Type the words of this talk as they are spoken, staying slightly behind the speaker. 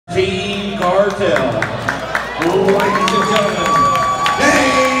Team Cartel. Ladies and gentlemen,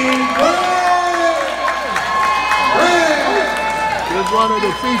 Dave It's one of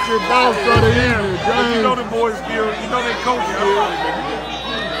the featured bouts of the evening, James. You know the boys skill, you know they coach skill.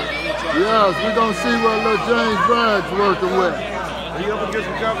 Yes, we're going to see what little James Bragg's working with. He up against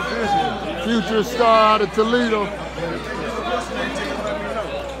some competition. Future star out of Toledo.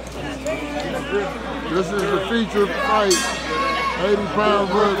 This is the featured fight, 80-pound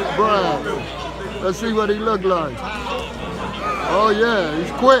Bragg. Let's see what he look like. Oh yeah,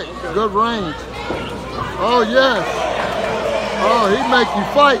 he's quick, good range. Oh yes. Oh, he make you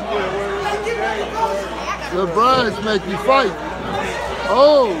fight. The Braggs make you fight.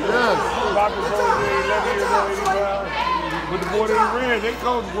 Oh yes. But the boy they ran, they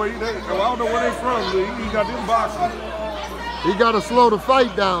coach boy. I don't know where they from. He got them boxing. He got to slow the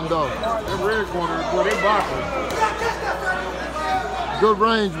fight down though. That red corner, boy, they boxing. Good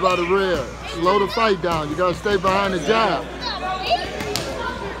range by the red. Slow the fight down. You got to stay behind the jab.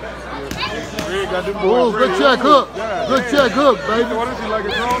 Oh, good check hook. Good check hook, baby.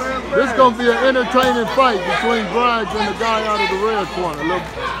 This is going to be an entertaining fight between Bragg and the guy out of the red corner. Look.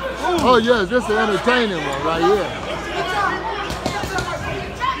 Oh, yes, this is an entertaining one right here.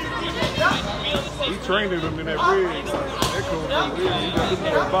 He trained him in that red. That comes from red. He got this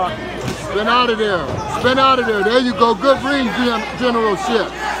boy boxing. Spin out of there. Spin out of there. There you go. Good ring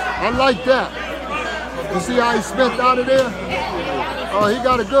generalship. I like that. You see how he spent out of there? Oh, he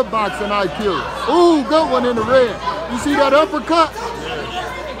got a good boxing IQ. Ooh, good one in the red. You see that uppercut?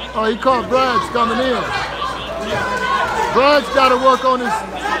 Oh, he caught Bragg's coming in. Bragg's got to work on his,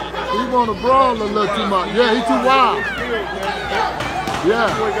 he want to brawl a little too much. Yeah, he too wild. Yeah.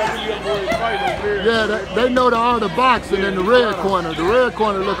 Yeah, they know the art of boxing in the red corner. The red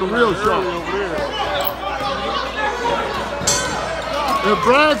corner looking real sharp. If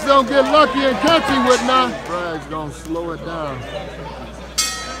Braggs don't get lucky and catch him with now, Braggs gonna slow it down.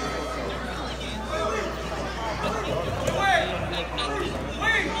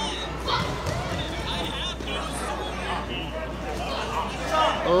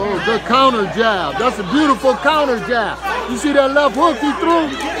 Oh, good counter jab. That's a beautiful counter jab. You see that left hook he threw?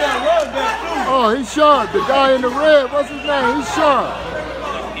 Oh, he's sharp. The guy in the red, what's his name? He's sharp.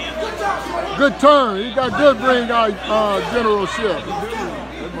 Good turn. He got good ring generalship.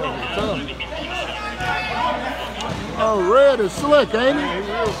 Oh, red is slick, ain't he? He's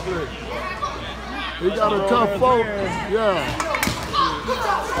real slick. He got a tough folk. Yeah.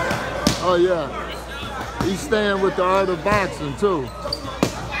 Oh, yeah. He's staying with the art of boxing, too.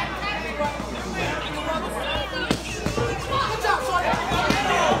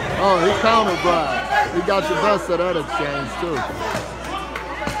 Oh, he countered Bragg. He got the best of that exchange, too.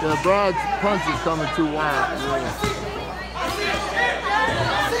 Yeah, Bragg's punch is coming too wide. Yeah.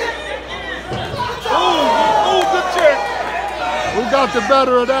 Oh, good check. Who got the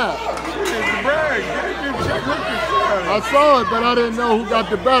better of that? Bragg. I saw it, but I didn't know who got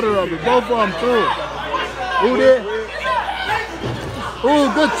the better of it. Both of them threw it. Who did? Ooh,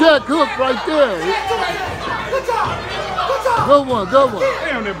 good check hook right there. Good one, good one.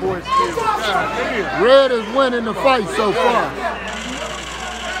 Damn, that boy's still. God damn. Red is winning the fight so far.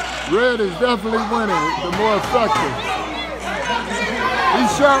 Red is definitely winning, the more effective.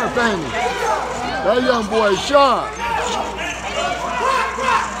 He's sharp, ain't he? That young boy is sharp.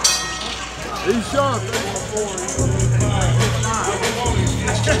 He's sharp.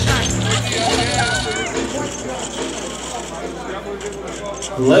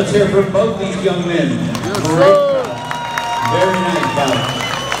 Let's hear from both these young men. Yes, sir. Very nice bout.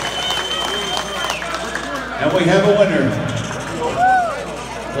 And we have a winner.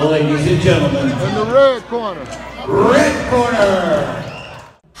 Ladies and gentlemen. In the red corner. Red corner.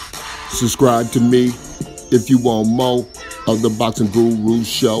 Subscribe to me if you want more of the Boxing Guru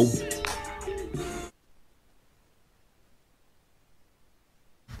Show.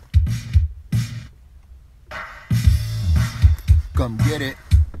 Come get it.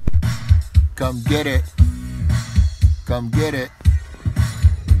 Come get it. Come get it.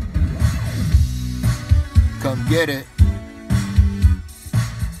 Come get it.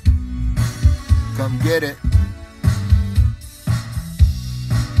 Come get it.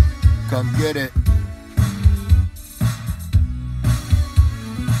 Come get it.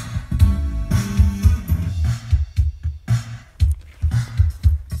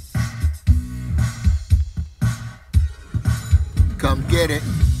 Come get it.